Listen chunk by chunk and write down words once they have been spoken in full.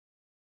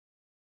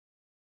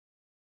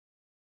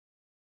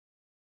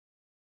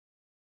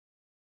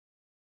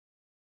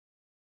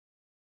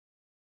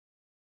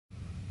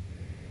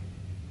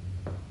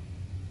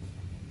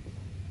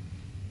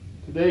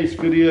Today's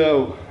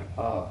video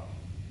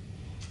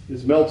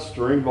is Meldes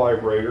string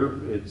vibrator.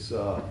 It's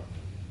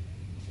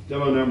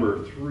demo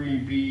number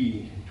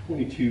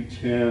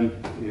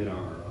 3B22.10 in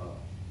our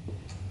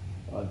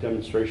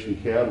demonstration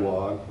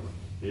catalog.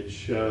 It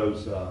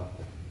shows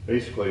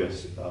basically a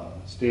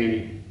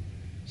standing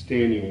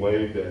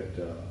wave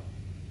that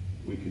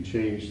we can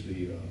change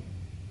the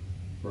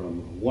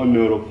from one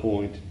nodal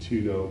point to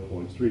two nodal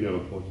points, three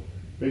nodal points.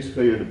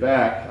 Basically, in the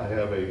back, I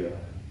have a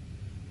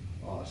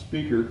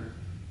speaker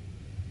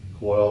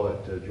coil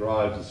that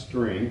drives a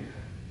string,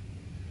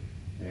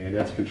 and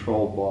that's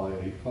controlled by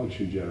a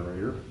function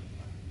generator.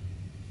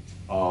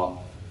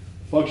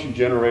 Function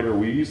generator,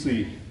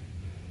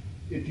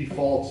 it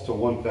defaults to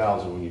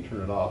 1000 when you turn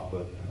it off,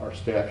 but our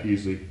staff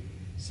usually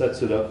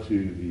sets it up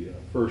to the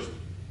first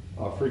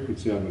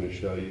frequency I'm going to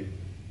show you.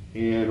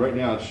 And right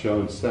now it's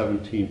showing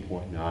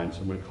 17.9,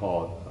 so I'm going to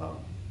call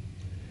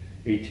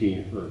it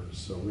 18 hertz.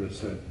 So we're going to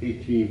send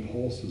 18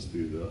 pulses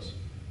through this.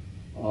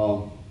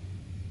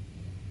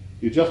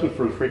 The adjustment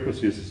for the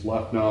frequency is this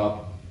left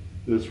knob.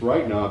 This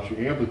right knob is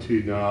your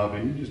amplitude knob,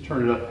 and you just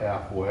turn it up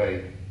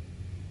halfway.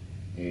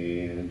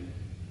 And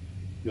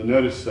you'll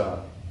notice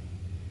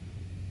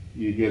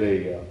you get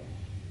a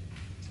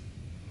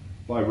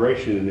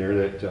vibration in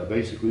there that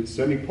basically it's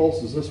sending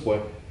pulses this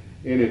way.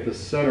 And at the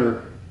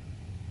center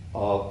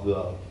of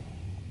the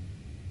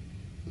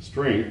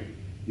string,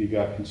 you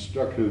got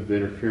constructive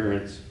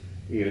interference.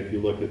 And if you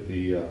look at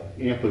the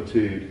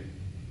amplitude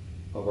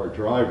of our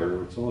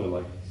driver, it's only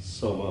like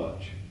so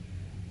much.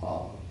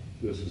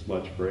 This is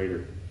much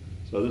greater.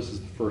 So this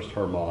is the first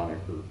harmonic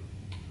or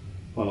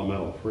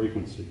fundamental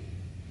frequency.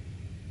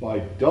 If I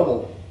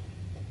double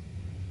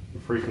the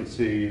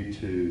frequency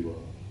to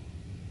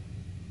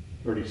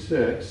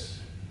 36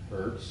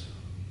 hertz,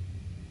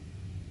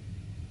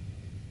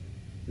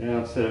 now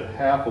instead of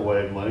half a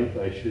wavelength,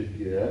 I should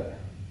get,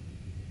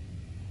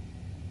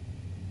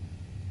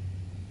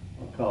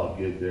 I'll call it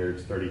good there,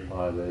 it's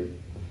 35.8.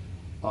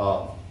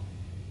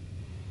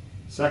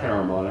 Second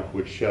harmonic,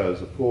 which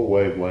shows a full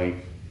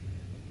wavelength.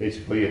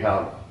 Basically you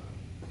have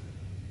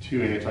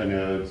two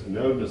antinodes, a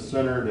node in the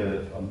center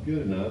that, if I'm good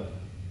enough,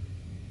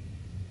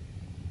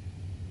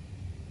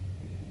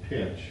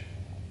 pinch.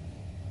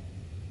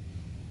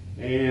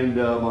 And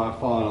my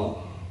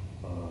final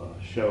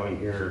showing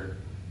here,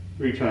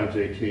 3 times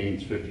 18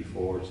 is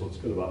 54, so let's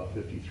go to about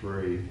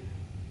 53.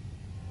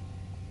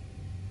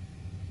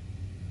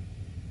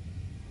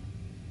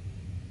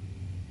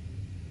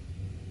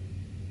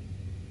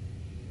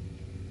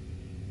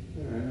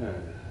 Alright.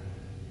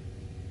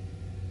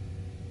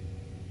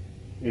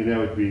 And that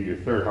would be your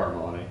third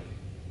harmonic.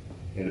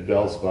 And the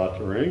bell's about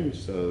to ring,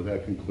 so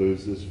that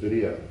concludes this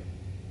video.